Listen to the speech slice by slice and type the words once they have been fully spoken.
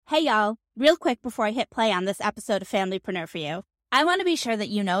Hey y'all, real quick before I hit play on this episode of Familypreneur for you, I want to be sure that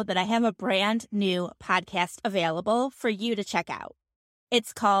you know that I have a brand new podcast available for you to check out.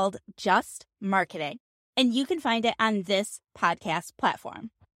 It's called Just Marketing, and you can find it on this podcast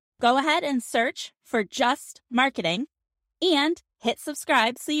platform. Go ahead and search for Just Marketing and hit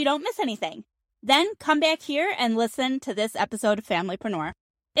subscribe so you don't miss anything. Then come back here and listen to this episode of Familypreneur.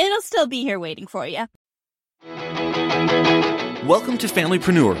 It'll still be here waiting for you. Welcome to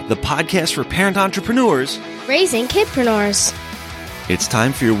Familypreneur, the podcast for parent entrepreneurs raising kidpreneurs. It's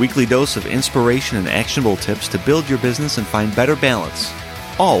time for your weekly dose of inspiration and actionable tips to build your business and find better balance,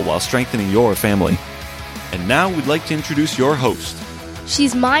 all while strengthening your family. And now we'd like to introduce your host.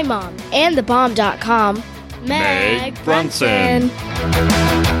 She's my mom and thebomb.com, Meg Brunson.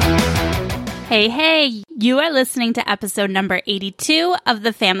 Hey, you are listening to episode number 82 of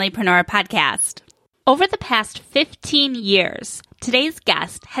the Familypreneur podcast. Over the past 15 years, today's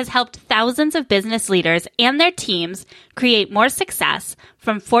guest has helped thousands of business leaders and their teams create more success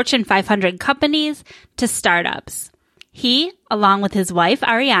from Fortune 500 companies to startups. He, along with his wife,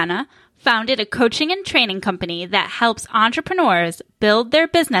 Ariana, founded a coaching and training company that helps entrepreneurs build their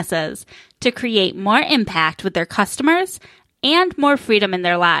businesses to create more impact with their customers and more freedom in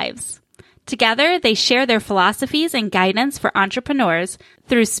their lives. Together, they share their philosophies and guidance for entrepreneurs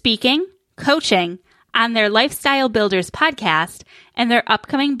through speaking, coaching, on their Lifestyle Builders podcast and their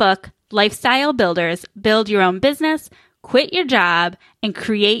upcoming book, Lifestyle Builders, Build Your Own Business, Quit Your Job, and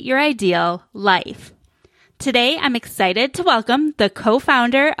Create Your Ideal Life. Today, I'm excited to welcome the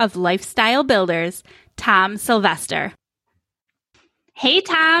co-founder of Lifestyle Builders, Tom Sylvester. Hey,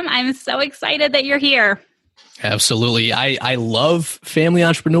 Tom, I'm so excited that you're here. Absolutely. I love family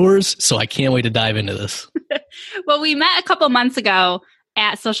entrepreneurs, so I can't wait to dive into this. Well, we met a couple months ago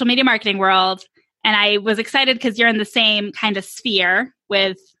at Social Media Marketing World, and I was excited because you're in the same kind of sphere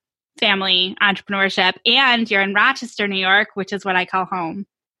with family entrepreneurship, and you're in Rochester, New York, which is what I call home.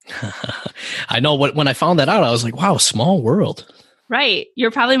 I know. When I found that out, I was like, wow, small world. Right. You're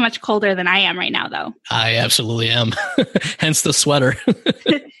probably much colder than I am right now, though. I absolutely am. Hence the sweater.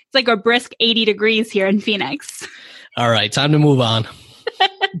 It's like a brisk 80 degrees here in Phoenix. All right. Time to move on.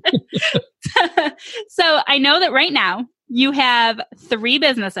 So I know that right now you have 3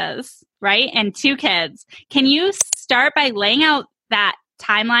 businesses, right? And 2 kids. Can you start by laying out that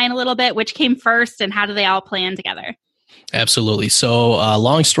timeline a little bit? Which came first and how do they all play in together? Absolutely. So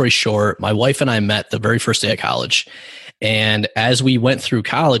long story short, my wife and I met the very first day of college. And as we went through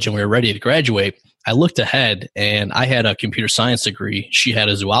college and we were ready to graduate, I looked ahead and I had a computer science degree. She had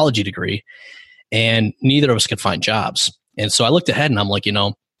a zoology degree, and neither of us could find jobs. And so I looked ahead and I'm like,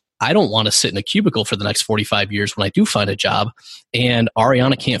 I don't want to sit in a cubicle for the next 45 years when I do find a job, and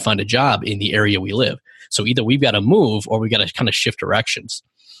Ariana can't find a job in the area we live. So either we've got to move or we got to kind of shift directions.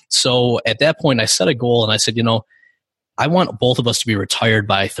 So at that point, I set a goal and I said, I want both of us to be retired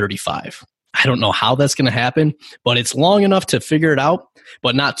by 35. I don't know how that's going to happen, but it's long enough to figure it out,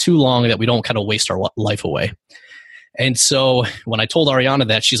 but not too long that we don't kind of waste our life away. And so when I told Ariana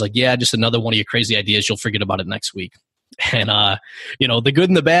that, she's like, yeah, just another one of your crazy ideas. You'll forget about it next week. And, the good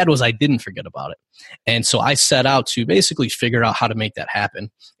and the bad was I didn't forget about it. And so I set out to basically figure out how to make that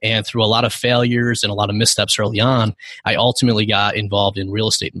happen. And through a lot of failures and a lot of missteps early on, I ultimately got involved in real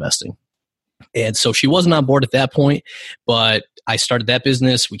estate investing. And so she wasn't on board at that point, but I started that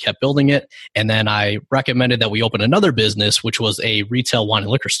business. We kept building it. And then I recommended that we open another business, which was a retail wine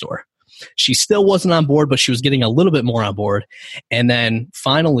and liquor store. She still wasn't on board, but she was getting a little bit more on board. And then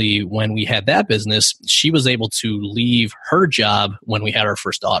finally, when we had that business, she was able to leave her job when we had our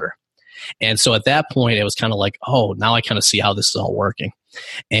first daughter. And so at that point, it was kind of like, oh, now I kind of see how this is all working.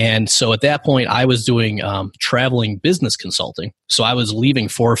 And so at that point, I was doing traveling business consulting. So I was leaving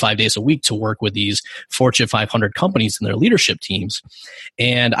 4 or 5 days a week to work with these Fortune 500 companies and their leadership teams.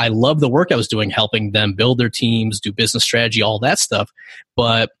 And I loved the work I was doing, helping them build their teams, do business strategy, all that stuff.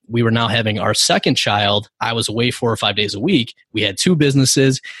 But we were now having our second child. I was away 4 or 5 days a week. We had 2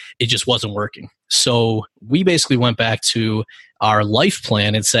 businesses. It just wasn't working. So we basically went back to our life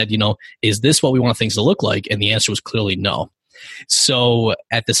plan and said, is this what we want things to look like? And the answer was clearly no. So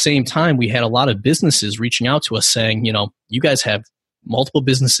at the same time, we had a lot of businesses reaching out to us saying, you guys have multiple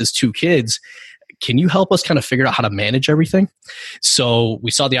businesses, 2 kids. Can you help us kind of figure out how to manage everything? So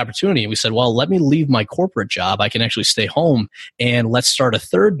we saw the opportunity and we said, well, let me leave my corporate job. I can actually stay home and let's start a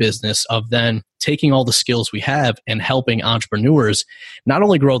third business of then taking all the skills we have and helping entrepreneurs not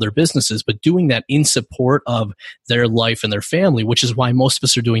only grow their businesses, but doing that in support of their life and their family, which is why most of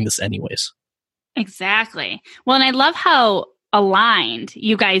us are doing this anyways. Exactly. Well, and I love how aligned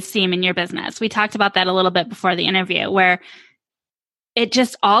you guys seem in your business. We talked about that a little bit before the interview, where it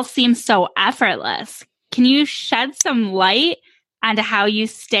just all seems so effortless. Can you shed some light onto how you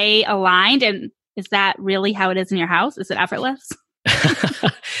stay aligned? And is that really how it is in your house? Is it effortless?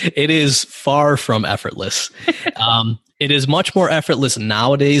 It is far from effortless. It is much more effortless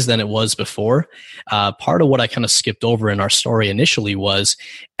nowadays than it was before. Part of what I kind of skipped over in our story initially was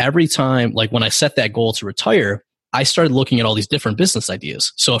every time, like when I set that goal to retire, I started looking at all these different business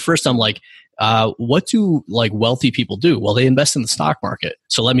ideas. So at first I'm like, what do like wealthy people do? Well, they invest in the stock market.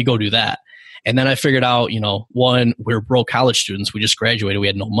 So let me go do that. And then I figured out, one, we're broke college students. We just graduated. We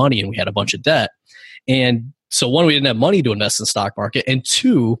had no money and we had a bunch of debt. And so one, we didn't have money to invest in the stock market. And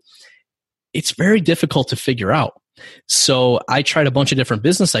two, it's very difficult to figure out. So I tried a bunch of different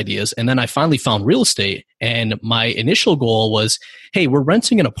business ideas, and then I finally found real estate. And my initial goal was, hey, we're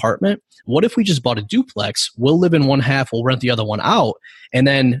renting an apartment. What if we just bought a duplex? We'll live in one half, we'll rent the other one out. And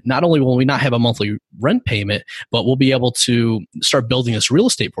then not only will we not have a monthly rent payment, but we'll be able to start building this real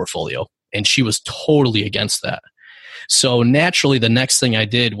estate portfolio. And she was totally against that. So naturally, the next thing I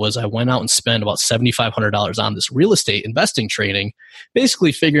did was I went out and spent about $7,500 on this real estate investing training,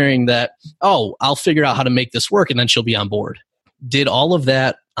 basically figuring that, I'll figure out how to make this work and then she'll be on board. Did all of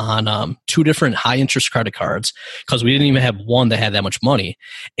that on 2 different high interest credit cards because we didn't even have one that had that much money.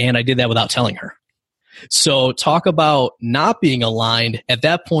 And I did that without telling her. So talk about not being aligned. At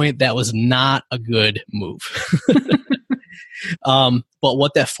that point, that was not a good move. But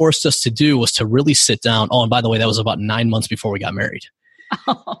what that forced us to do was to really sit down. Oh, and by the way, that was about 9 months before we got married.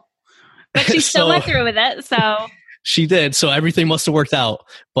 Oh, but she still went through with it. So she did. So everything must have worked out.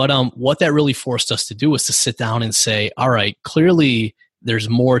 But what that really forced us to do was to sit down and say, all right, clearly there's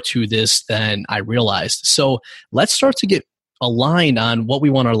more to this than I realized. So let's start to get aligned on what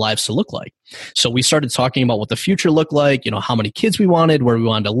we want our lives to look like. So we started talking about what the future looked like, how many kids we wanted, where we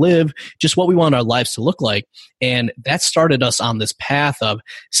wanted to live, just what we want our lives to look like. And that started us on this path of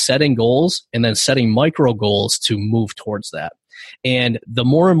setting goals and then setting micro goals to move towards that. And the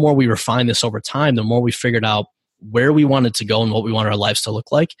more and more we refined this over time, the more we figured out where we wanted to go and what we wanted our lives to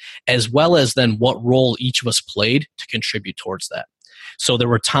look like, as well as then what role each of us played to contribute towards that. So there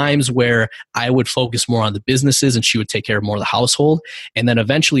were times where I would focus more on the businesses and she would take care of more of the household. And then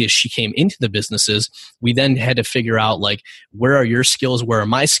eventually as she came into the businesses, we then had to figure out like, where are your skills? Where are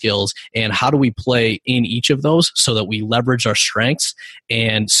my skills? And how do we play in each of those so that we leverage our strengths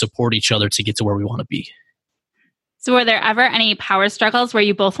and support each other to get to where we want to be? So were there ever any power struggles where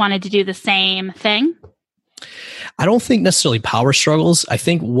you both wanted to do the same thing? I don't think necessarily power struggles. I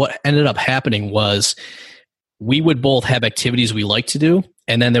think what ended up happening was we would both have activities we like to do,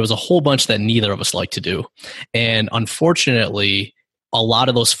 and then there was a whole bunch that neither of us liked to do. And unfortunately, a lot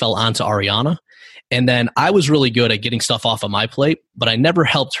of those fell onto Ariana. And then I was really good at getting stuff off of my plate, but I never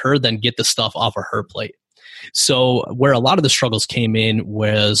helped her then get the stuff off of her plate. So where a lot of the struggles came in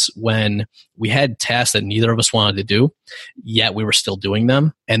was when we had tasks that neither of us wanted to do, yet we were still doing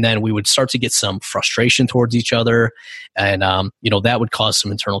them. And then we would start to get some frustration towards each other. And, that would cause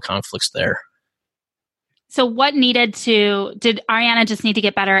some internal conflicts there. So did Ariana just need to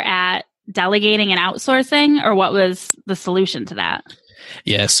get better at delegating and outsourcing, or what was the solution to that?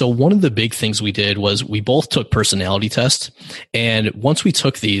 Yeah. So one of the big things we did was we both took personality tests. And once we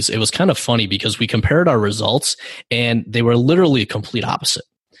took these, it was kind of funny because we compared our results and they were literally a complete opposite.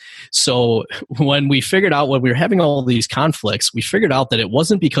 So when we figured out when we were having all these conflicts, we figured out that it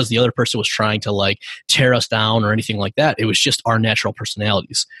wasn't because the other person was trying to like tear us down or anything like that. It was just our natural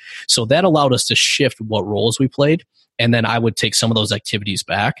personalities. So that allowed us to shift what roles we played. And then I would take some of those activities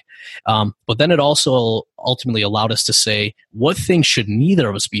back. But then it also ultimately allowed us to say, what things should neither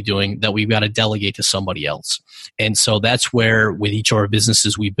of us be doing that we've got to delegate to somebody else? And so that's where with each of our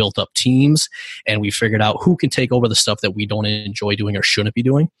businesses, we built up teams and we figured out who can take over the stuff that we don't enjoy doing or shouldn't be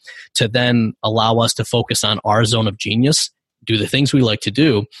doing to then allow us to focus on our zone of genius, do the things we like to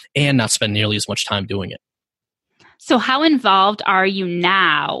do, and not spend nearly as much time doing it. So how involved are you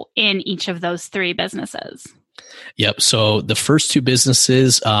now in each of those 3 businesses? Yep. So the first 2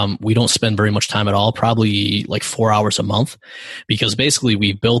 businesses, we don't spend very much time at all, probably like 4 hours a month, because basically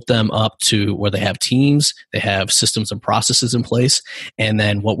we built them up to where they have teams, they have systems and processes in place. And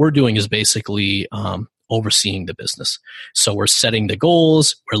then what we're doing is basically overseeing the business. So we're setting the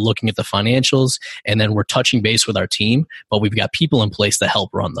goals, we're looking at the financials, and then we're touching base with our team, but we've got people in place to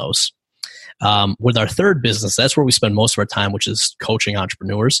help run those. With our third business, that's where we spend most of our time, which is coaching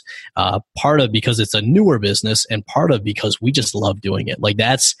entrepreneurs. Part of because it's a newer business and part of because we just love doing it. Like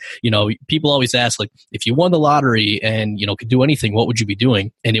that's, people always ask, like, if you won the lottery and, could do anything, what would you be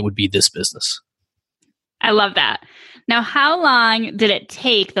doing? And it would be this business. I love that. Now, how long did it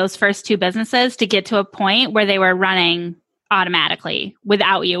take those first 2 businesses to get to a point where they were running automatically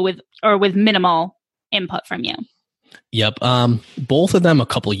without you with minimal input from you? Yep. Both of them a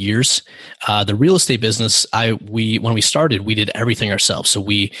couple of years. The real estate business, when we started, we did everything ourselves. So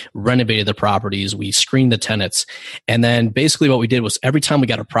we renovated the properties, we screened the tenants. And then basically what we did was every time we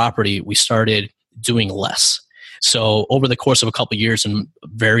got a property, we started doing less. So over the course of a couple of years in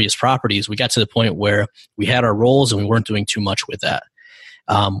various properties, we got to the point where we had our roles and we weren't doing too much with that.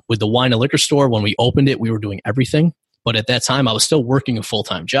 With the wine and liquor store, when we opened it, we were doing everything. But at that time, I was still working a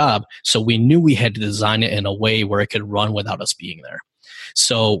full-time job. So we knew we had to design it in a way where it could run without us being there.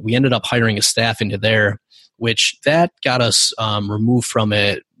 So we ended up hiring a staff into there, which that got us removed from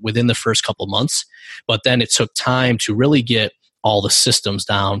it within the first couple of months. But then it took time to really get all the systems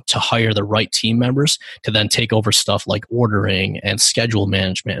down, to hire the right team members to then take over stuff like ordering and schedule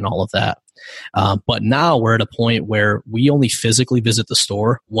management and all of that. But now we're at a point where we only physically visit the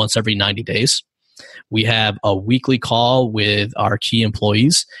store once every 90 days. We have a weekly call with our key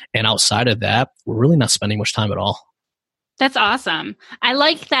employees. And outside of that, we're really not spending much time at all. That's awesome. I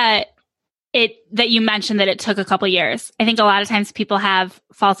like that you mentioned that it took a couple years. I think a lot of times people have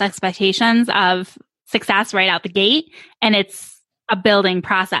false expectations of success right out the gate, and it's a building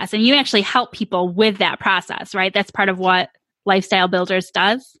process. And you actually help people with that process, right? That's part of what Lifestyle Builders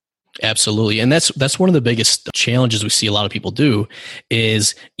does. Absolutely. And that's one of the biggest challenges we see a lot of people do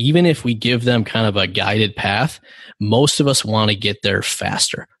is even if we give them kind of a guided path, most of us want to get there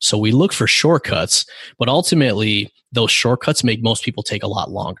faster. So we look for shortcuts, but ultimately those shortcuts make most people take a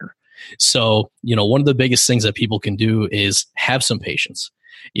lot longer. So, one of the biggest things that people can do is have some patience,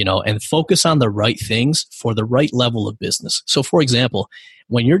 and focus on the right things for the right level of business. So for example,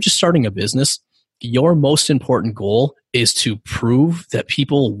 when you're just starting a business, your most important goal is to prove that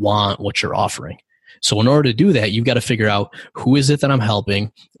people want what you're offering. So in order to do that, you've got to figure out who is it that I'm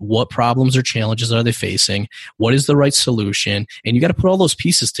helping, what problems or challenges are they facing, what is the right solution, and you got to put all those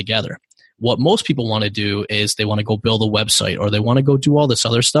pieces together. What most people want to do is they want to go build a website or they want to go do all this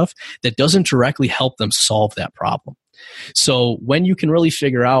other stuff that doesn't directly help them solve that problem. So when you can really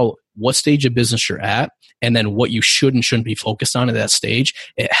figure out what stage of business you're at and then what you should and shouldn't be focused on at that stage,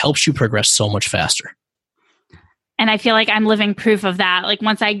 it helps you progress so much faster. And I feel like I'm living proof of that. Like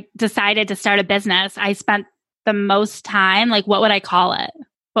once I decided to start a business, I spent the most time, like what would I call it?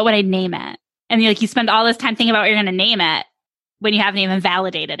 What would I name it? And you spend all this time thinking about what you're going to name it when you haven't even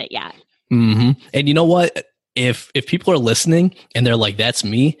validated it yet. Mm-hmm. And you know what? If people are listening and they're like, that's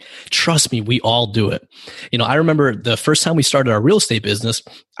me, trust me, we all do it. I remember the first time we started our real estate business,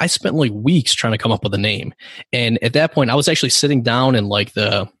 I spent like weeks trying to come up with a name. And at that point, I was actually sitting down in like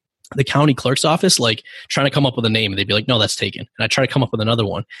the county clerk's office, like trying to come up with a name. And they'd be like, no, that's taken. And I try to come up with another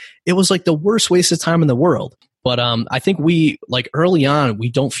one. It was like the worst waste of time in the world. But I think we like early on, we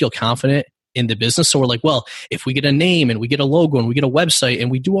don't feel confident in the business. So we're like, well, if we get a name and we get a logo and we get a website and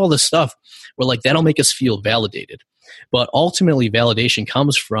we do all this stuff, we're like, that'll make us feel validated. But ultimately, validation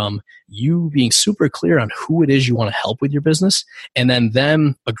comes from you being super clear on who it is you want to help with your business and then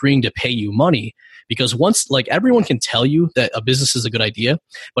them agreeing to pay you money. Because once, like everyone can tell you that a business is a good idea,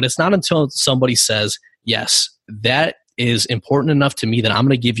 but it's not until somebody says, yes, that is important enough to me that I'm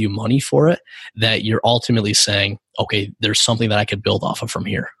going to give you money for it, that you're ultimately saying, okay, there's something that I could build off of from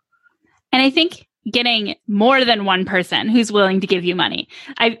here. And I think getting more than one person who's willing to give you money,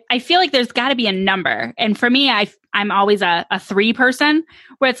 I feel like there's got to be a number. And for me, I'm always a 3 person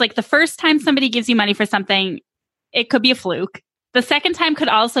where it's like the first time somebody gives you money for something, it could be a fluke. The second time could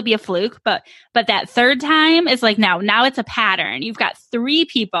also be a fluke, but that third time is like, now it's a pattern. You've got 3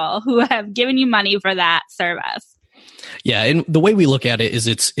 people who have given you money for that service. Yeah, and the way we look at it is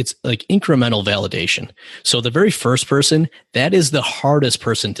it's like incremental validation. So the very first person, that is the hardest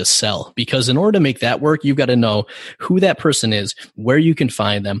person to sell because in order to make that work, you've got to know who that person is, where you can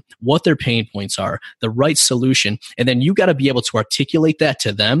find them, what their pain points are, the right solution, and then you got to be able to articulate that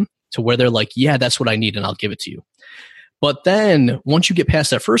to them to where they're like, yeah, that's what I need and I'll give it to you. But then once you get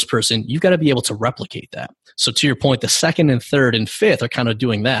past that first person, you've got to be able to replicate that. So to your point, the second and third and fifth are kind of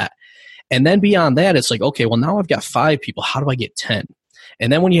doing that. And then beyond that, it's like, okay, well, now I've got 5 people. How do I get 10?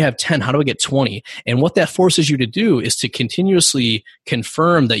 And then when you have 10, how do I get 20? And what that forces you to do is to continuously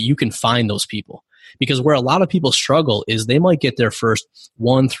confirm that you can find those people. Because where a lot of people struggle is they might get their first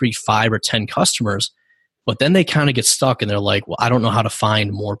 1, 3, 5, or 10 customers, but then they kind of get stuck and they're like, well, I don't know how to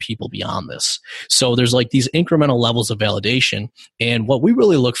find more people beyond this. So there's like these incremental levels of validation. And what we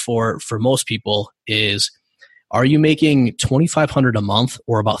really look for most people is, are you making $2,500 a month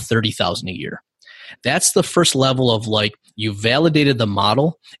or about $30,000 a year? That's the first level of like, you validated the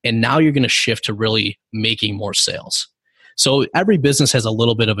model and now you're going to shift to really making more sales. So every business has a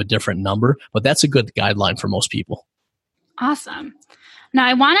little bit of a different number, but that's a good guideline for most people. Awesome. Now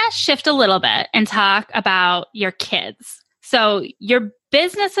I want to shift a little bit and talk about your kids. So your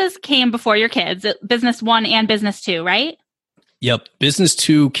businesses came before your kids, business 1 and business 2, right? Yep. Business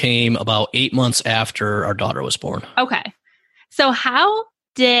 2 came about 8 months after our daughter was born. Okay. So how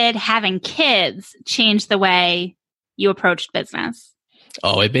did having kids change the way you approached business?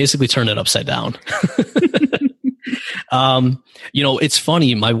 Oh, it basically turned it upside down. It's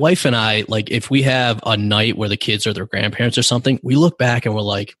funny. My wife and I, like, if we have a night where the kids are their grandparents or something, we look back and we're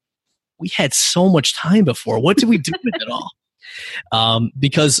like, we had so much time before. What did we do with it all?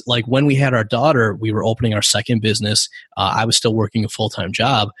 Because like when we had our daughter, we were opening our second business. I was still working a full-time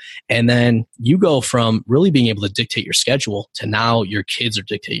job. And then you go from really being able to dictate your schedule to now your kids are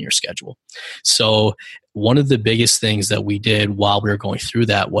dictating your schedule. So one of the biggest things that we did while we were going through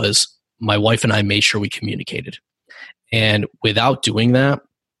that was my wife and I made sure we communicated. And without doing that,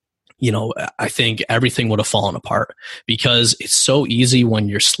 I think everything would have fallen apart, because it's so easy when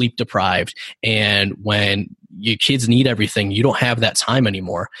you're sleep deprived and when your kids need everything, you don't have that time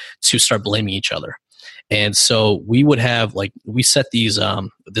anymore to start blaming each other. And so we would have we set these,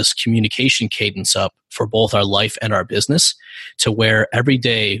 this communication cadence up for both our life and our business, to where every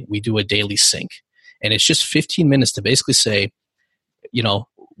day we do a daily sync. And it's just 15 minutes to basically say,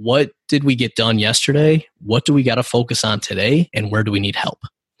 what did we get done yesterday? What do we got to focus on today? And where do we need help?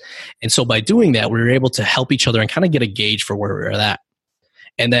 And so by doing that, we were able to help each other and kind of get a gauge for where we were at.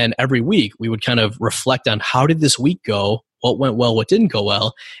 And then every week we would kind of reflect on how did this week go? What went well? What didn't go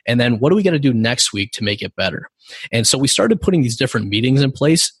well? And then what do we got to do next week to make it better? And so we started putting these different meetings in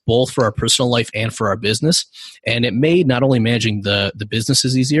place, both for our personal life and for our business. And it made not only managing the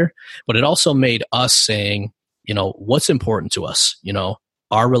businesses easier, but it also made us saying, what's important to us,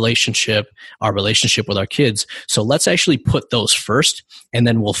 our relationship with our kids. So let's actually put those first, and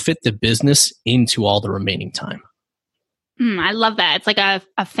then we'll fit the business into all the remaining time. I love that. It's like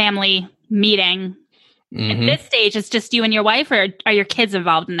a family meeting. Mm-hmm. At this stage, it's just you and your wife, or are your kids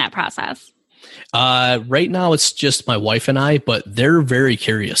involved in that process? Right now, it's just my wife and I, but they're very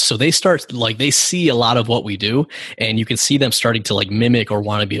curious. So they start, they see a lot of what we do, and you can see them starting to mimic or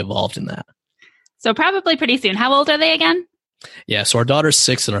want to be involved in that. So probably pretty soon. How old are they again? Yeah, so our daughter's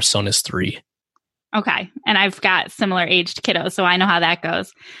 6 and our son is 3. Okay. And I've got similar aged kiddos, so I know how that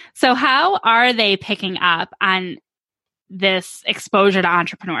goes. So how are they picking up on this exposure to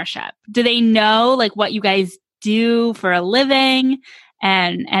entrepreneurship? Do they know what you guys do for a living?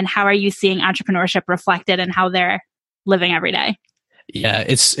 And how are you seeing entrepreneurship reflected in how they're living every day? Yeah,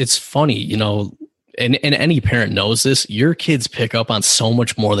 it's funny, and any parent knows this, your kids pick up on so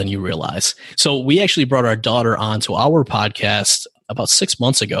much more than you realize. So we actually brought our daughter onto our podcast about 6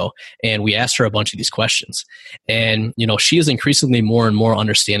 months ago, and we asked her a bunch of these questions. And, she is increasingly more and more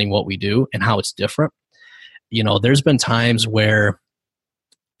understanding what we do and how it's different. There's been times where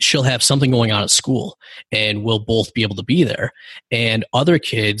she'll have something going on at school and we'll both be able to be there. And other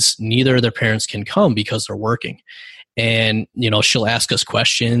kids, neither of their parents can come because they're working. And, she'll ask us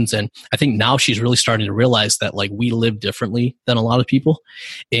questions. And I think now she's really starting to realize that we live differently than a lot of people.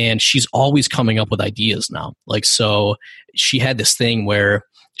 And she's always coming up with ideas now. So she had this thing where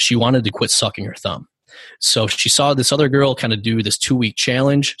she wanted to quit sucking her thumb. So she saw this other girl kind of do this 2-week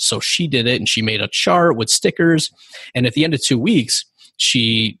challenge. So she did it, and she made a chart with stickers. And at the end of 2 weeks,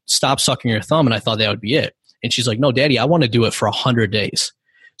 she stopped sucking her thumb. And I thought that would be it. And she's like, no, Daddy, I want to do it for 100 days.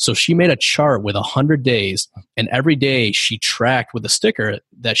 So she made a chart with 100 days, and every day she tracked with a sticker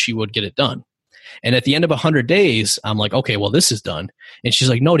that she would get it done. And at the end of 100 days, I'm like, okay, well, this is done. And she's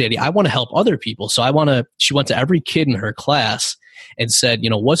like, no, Daddy, I want to help other people. So she went to every kid in her class and said,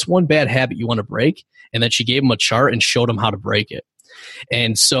 what's one bad habit you want to break? And then she gave them a chart and showed them how to break it.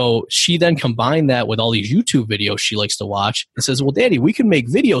 And so she then combined that with all these YouTube videos she likes to watch and says, well, Daddy, we can make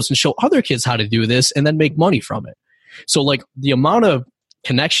videos and show other kids how to do this and then make money from it. So the amount of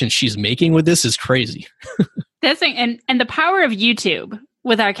connection she's making with this is crazy. This thing, and the power of YouTube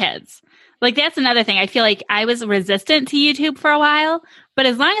with our kids. That's another thing. I feel like I was resistant to YouTube for a while, but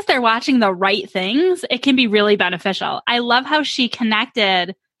as long as they're watching the right things, it can be really beneficial. I love how she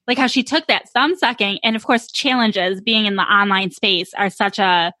connected, how she took that thumb sucking, and of course challenges being in the online space are such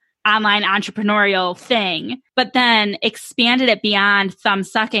a online entrepreneurial thing, but then expanded it beyond thumb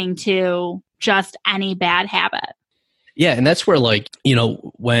sucking to just any bad habit. Yeah. And that's where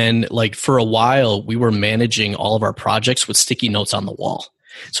when for a while we were managing all of our projects with sticky notes on the wall.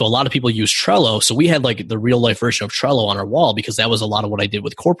 So a lot of people use Trello. So we had like the real life version of Trello on our wall because that was a lot of what I did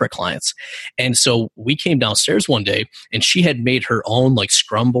with corporate clients. And so we came downstairs one day and she had made her own like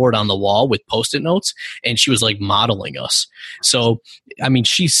scrum board on the wall with Post-it notes, and she was like modeling us. So, I mean,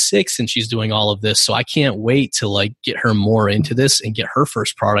 she's 6 and she's doing all of this. So I can't wait to like get her more into this and get her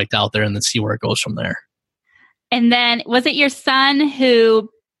first product out there and then see where it goes from there. And then was it your son who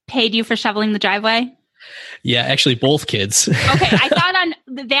paid you for shoveling the driveway? Yeah, actually both kids. Okay, I thought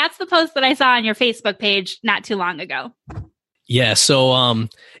that's the post that I saw on your Facebook page not too long ago. Yeah, so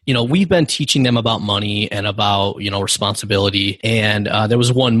we've been teaching them about money and about responsibility, and there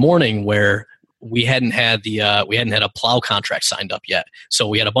was one morning where we hadn't had a plow contract signed up yet. So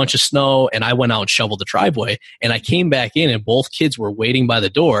we had a bunch of snow, and I went out and shoveled the driveway, and I came back in, and both kids were waiting by the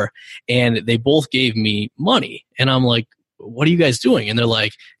door, and they both gave me money, and I'm like, what are you guys doing? And they're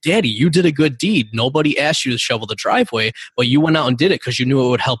like, Daddy, you did a good deed. Nobody asked you to shovel the driveway, but you went out and did it because you knew it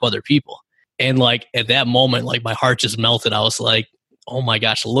would help other people. And like at that moment, like my heart just melted. I was like, oh my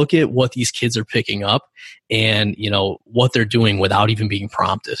gosh, look at what these kids are picking up and what they're doing without even being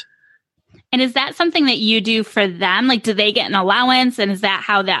prompted. And is that something that you do for them? Like, do they get an allowance? And is that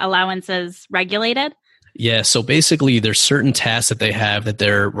how that allowance is regulated? Yeah, so basically there's certain tasks that they have that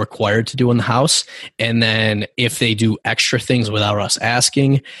they're required to do in the house. And then if they do extra things without us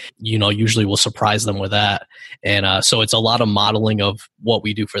asking, usually we'll surprise them with that. And so it's a lot of modeling of what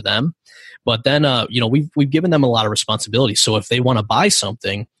we do for them. But then, we've given them a lot of responsibility. So if they want to buy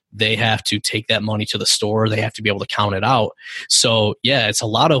something, they have to take that money to the store. They have to be able to count it out. So yeah, it's a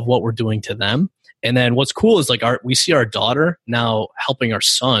lot of what we're doing to them. And then what's cool is like we see our daughter now helping our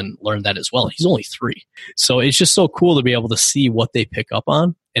son learn that as well. He's only 3. So it's just so cool to be able to see what they pick up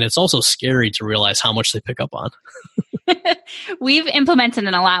on. And it's also scary to realize how much they pick up on. We've implemented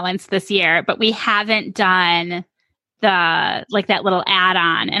an allowance this year, but we haven't done that little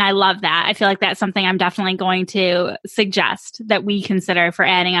add-on. And I love that. I feel like that's something I'm definitely going to suggest that we consider for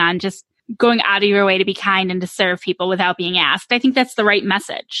adding on, just going out of your way to be kind and to serve people without being asked. I think that's the right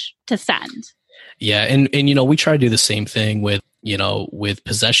message to send. Yeah. And we try to do the same thing with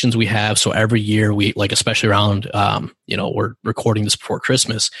possessions we have. So every year we especially around, we're recording this before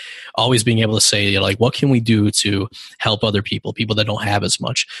Christmas, always being able to say what can we do to help other people that don't have as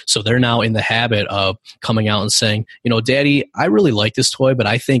much. So they're now in the habit of coming out and saying, Daddy, I really like this toy, but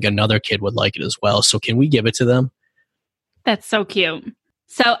I think another kid would like it as well. So can we give it to them? That's so cute.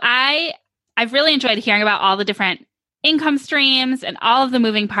 So I've really enjoyed hearing about all the different income streams and all of the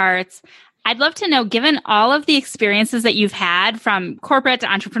moving parts. I'd love to know, given all of the experiences that you've had from corporate to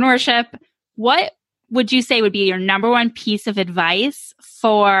entrepreneurship, what would you say would be your number one piece of advice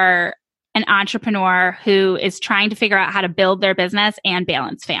for an entrepreneur who is trying to figure out how to build their business and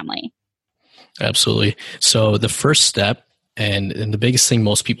balance family? Absolutely. So the first step and the biggest thing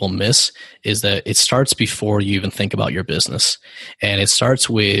most people miss is that it starts before you even think about your business. And it starts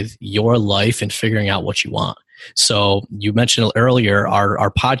with your life and figuring out what you want. So you mentioned earlier,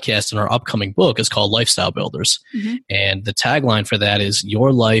 our podcast and our upcoming book is called Lifestyle Builders. Mm-hmm. And the tagline for that is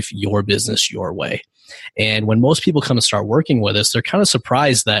your life, your business, your way. And when most people come and start working with us, they're kind of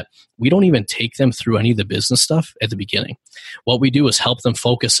surprised that we don't even take them through any of the business stuff at the beginning. What we do is help them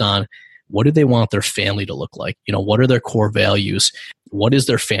focus on what do they want their family to look like? What are their core values? What is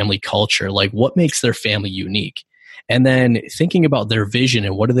their family culture? Like what makes their family unique? And then thinking about their vision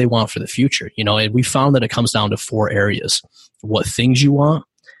and what do they want for the future? And we found that it comes down to 4 areas: what things you want,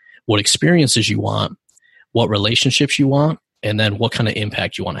 what experiences you want, what relationships you want, and then what kind of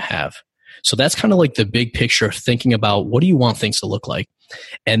impact you want to have. So that's kind of like the big picture of thinking about what do you want things to look like?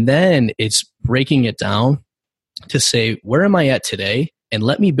 And then it's breaking it down to say, where am I at today? And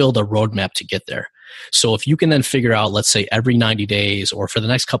let me build a roadmap to get there. So if you can then figure out, let's say every 90 days or for the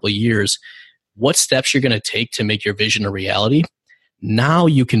next couple of years, what steps you're going to take to make your vision a reality, now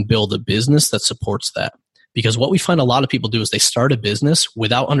you can build a business that supports that. Because what we find a lot of people do is they start a business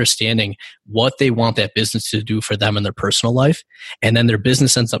without understanding what they want that business to do for them in their personal life, and then their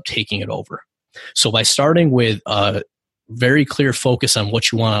business ends up taking it over. So by starting with a very clear focus on what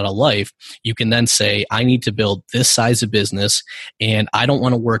you want out of life, you can then say, I need to build this size of business, and I don't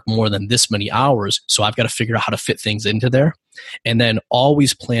want to work more than this many hours, so I've got to figure out how to fit things into there. And then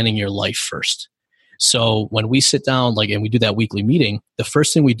always planning your life first. So when we sit down, and we do that weekly meeting, the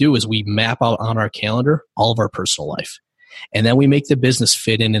first thing we do is we map out on our calendar all of our personal life. And then we make the business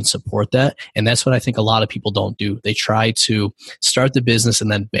fit in and support that. And that's what I think a lot of people don't do. They try to start the business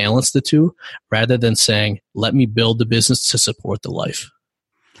and then balance the two rather than saying, let me build the business to support the life.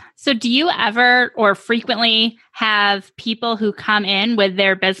 So do you ever or frequently have people who come in with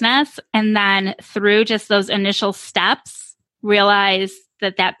their business and then through just those initial steps realize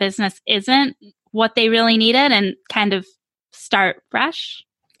that that business isn't what they really needed and kind of start fresh?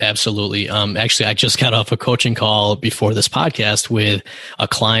 Absolutely. Actually, I just got off a coaching call before this podcast with a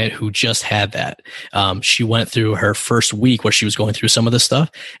client who just had that. She went through her first week where she was going through some of this stuff,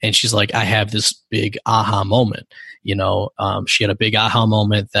 and she's like, I have this big aha moment. She had a big aha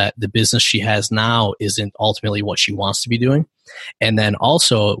moment that the business she has now isn't ultimately what she wants to be doing. And then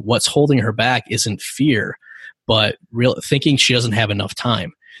also what's holding her back isn't fear, but real thinking she doesn't have enough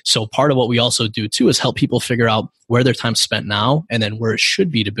time. So part of what we also do too is help people figure out where their time's spent now and then where it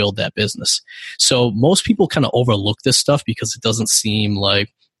should be to build that business. So most people kind of overlook this stuff because it doesn't seem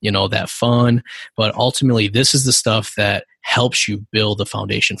like, that fun, but ultimately this is the stuff that helps you build the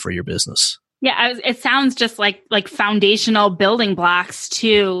foundation for your business. Yeah, it sounds just like foundational building blocks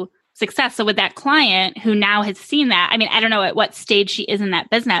to success. So with that client who now has seen that, I mean, I don't know at what stage she is in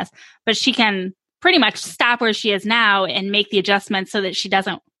that business, but she can pretty much stop where she is now and make the adjustments so that she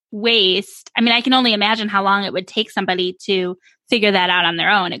doesn't waste. I mean, I can only imagine how long it would take somebody to figure that out on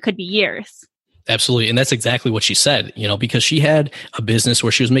their own. It could be years. Absolutely. And that's exactly what she said, because she had a business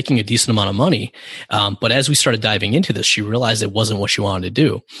where she was making a decent amount of money. But as we started diving into this, she realized it wasn't what she wanted to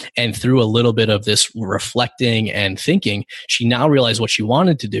do. And through a little bit of this reflecting and thinking, she now realized what she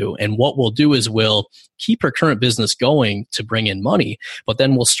wanted to do. And what we'll do is we'll keep her current business going to bring in money, but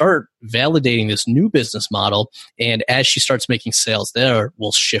then we'll start validating this new business model. And as she starts making sales there,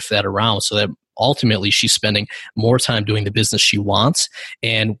 we'll shift that around so that ultimately she's spending more time doing the business she wants.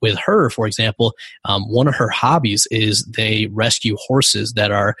 And with her, for example, one of her hobbies is they rescue horses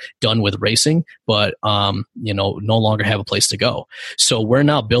that are done with racing, but, no longer have a place to go. So we're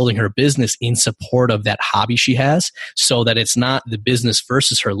now building her business in support of that hobby she has so that it's not the business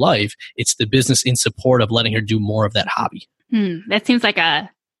versus her life. It's the business in support of letting her do more of that hobby. That seems like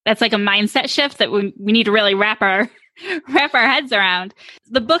that's like a mindset shift that we need to really wrap our heads around.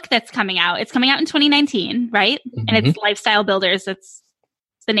 The book that's coming out, it's coming out in 2019, right? Mm-hmm. And it's Lifestyle Builders. That's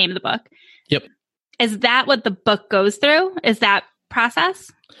the name of the book. Yep. Is that what the book goes through? Is that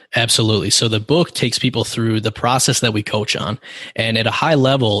process? Absolutely. So the book takes people through the process that we coach on. And at a high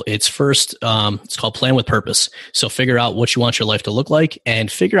level, it's first, it's called Plan with Purpose. So figure out what you want your life to look like and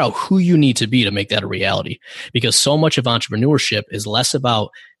figure out who you need to be to make that a reality. Because so much of entrepreneurship is less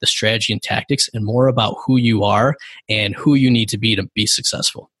about the strategy and tactics and more about who you are and who you need to be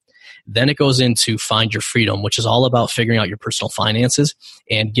successful. Then it goes into Find Your Freedom, which is all about figuring out your personal finances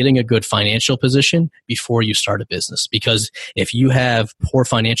and getting a good financial position before you start a business. Because if you have poor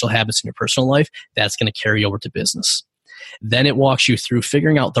financial habits in your personal life, that's going to carry over to business. Then it walks you through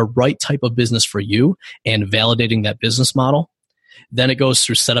figuring out the right type of business for you and validating that business model. Then it goes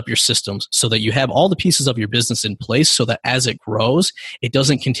through set up your systems so that you have all the pieces of your business in place so that as it grows, it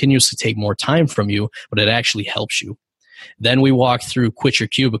doesn't continuously take more time from you, but it actually helps you. Then we walk through Quit Your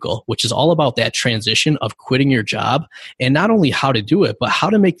Cubicle, which is all about that transition of quitting your job and not only how to do it, but how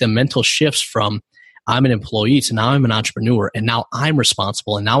to make the mental shifts from I'm an employee to now I'm an entrepreneur and now I'm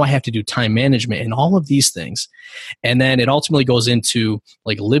responsible and now I have to do time management and all of these things. And then it ultimately goes into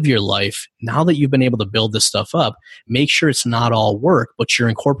live your life. Now that you've been able to build this stuff up, make sure it's not all work, but you're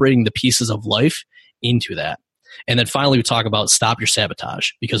incorporating the pieces of life into that. And then finally, we talk about stop your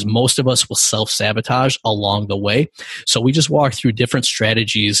sabotage because most of us will self-sabotage along the way. So we just walk through different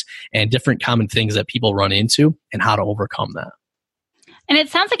strategies and different common things that people run into and how to overcome that. And it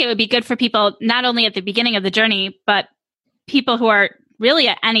sounds like it would be good for people, not only at the beginning of the journey, but people who are really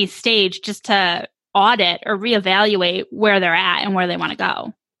at any stage just to audit or reevaluate where they're at and where they want to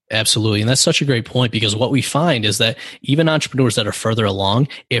go. Absolutely. And that's such a great point because what we find is that even entrepreneurs that are further along,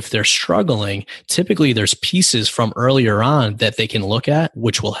 if they're struggling, typically there's pieces from earlier on that they can look at,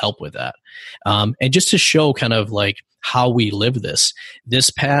 which will help with that. And just to show kind of how we live this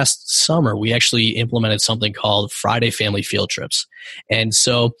past summer, we actually implemented something called Friday Family Field Trips. And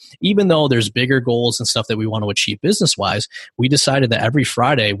so even though there's bigger goals and stuff that we want to achieve business-wise, we decided that every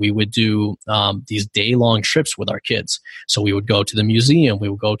Friday we would do these day-long trips with our kids. So we would go to the museum, we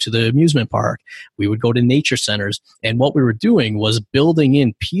would go to the amusement park, we would go to nature centers. And what we were doing was building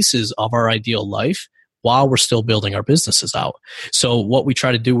in pieces of our ideal life while we're still building our businesses out. So what we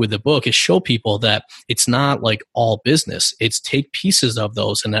try to do with the book is show people that it's not all business. It's take pieces of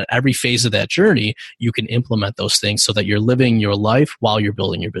those and at every phase of that journey, you can implement those things so that you're living your life while you're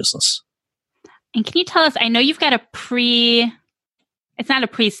building your business. And can you tell us, I know you've got is it a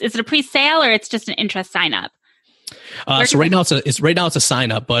pre-sale or it's just an interest sign up? So right now it's a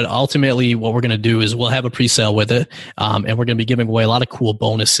sign up, but ultimately what we're going to do is we'll have a pre-sale with it. And we're going to be giving away a lot of cool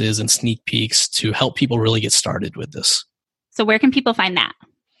bonuses and sneak peeks to help people really get started with this. So where can people find that?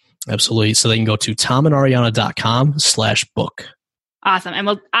 Absolutely. So they can go to tomandariana.com/book. Awesome. And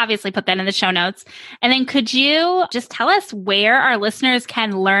we'll obviously put that in the show notes. And then could you just tell us where our listeners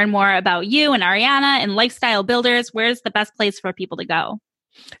can learn more about you and Ariana and Lifestyle Builders? Where's the best place for people to go?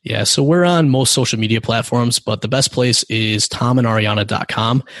 Yeah, so we're on most social media platforms, but the best place is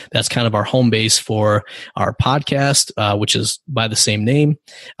tomandariana.com. That's kind of our home base for our podcast, which is by the same name,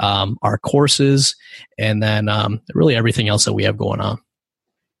 our courses, and then really everything else that we have going on.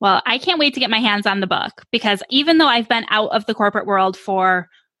 Well, I can't wait to get my hands on the book because even though I've been out of the corporate world for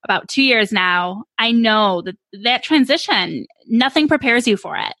about 2 years now, I know that transition, nothing prepares you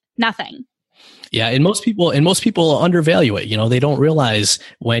for it. Nothing. Yeah, and most people undervalue it. You know, they don't realize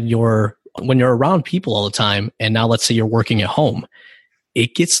when you're around people all the time, and now let's say you're working at home,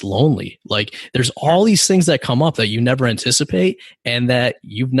 it gets lonely. Like there's all these things that come up that you never anticipate and that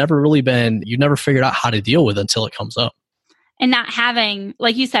you've never figured out how to deal with until it comes up. And not having,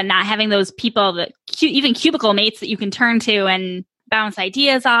 like you said, not having those people that even cubicle mates that you can turn to and bounce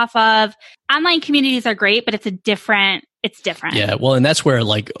ideas off of. Online communities are great, but it's different. Yeah. Well, and that's where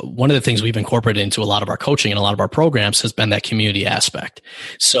like one of the things we've incorporated into a lot of our coaching and a lot of our programs has been that community aspect.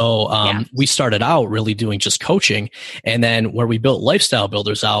 So we started out really doing just coaching. And then where we built Lifestyle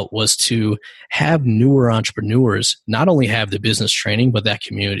Builders out was to have newer entrepreneurs not only have the business training, but that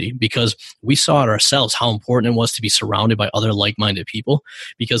community, because we saw it ourselves how important it was to be surrounded by other like-minded people,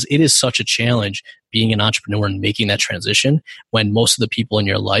 because it is such a challenge being an entrepreneur and making that transition when most of the people in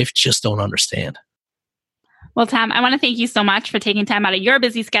your life just don't understand. Well, Tom, I want to thank you so much for taking time out of your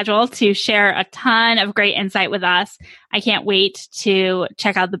busy schedule to share a ton of great insight with us. I can't wait to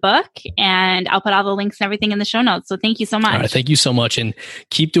check out the book, and I'll put all the links and everything in the show notes. So thank you so much. All right, thank you so much, and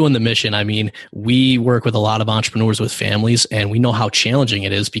keep doing the mission. I mean, we work with a lot of entrepreneurs with families, and we know how challenging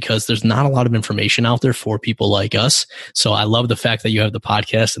it is because there's not a lot of information out there for people like us. So I love the fact that you have the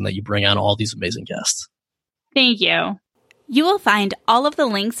podcast and that you bring on all these amazing guests. Thank you. You will find all of the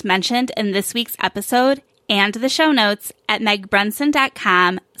links mentioned in this week's episode and the show notes at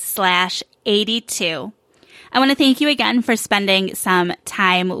megbrunson.com/82. I want to thank you again for spending some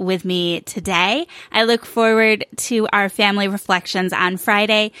time with me today. I look forward to our family reflections on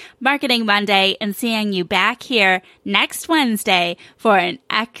Friday, Marketing Monday, and seeing you back here next Wednesday for an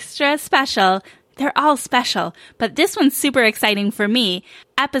extra special, they're all special, but this one's super exciting for me,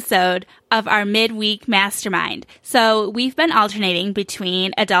 episode of our midweek mastermind. So we've been alternating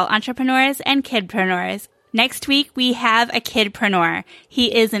between adult entrepreneurs and kidpreneurs. Next week, we have a kidpreneur.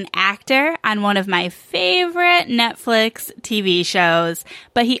 He is an actor on one of my favorite Netflix TV shows,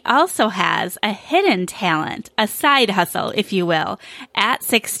 but he also has a hidden talent, a side hustle, if you will, at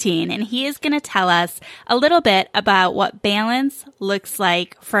 16. And he is going to tell us a little bit about what balance looks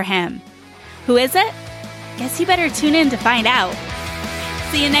like for him. Who is it? Guess you better tune in to find out.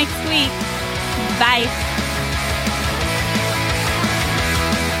 See you next week. Bye.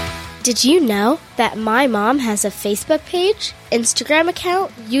 Did you know that my mom has a Facebook page, Instagram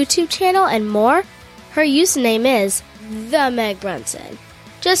account, YouTube channel, and more? Her username is The Meg Brunson.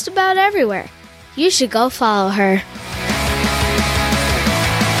 Just about everywhere. You should go follow her.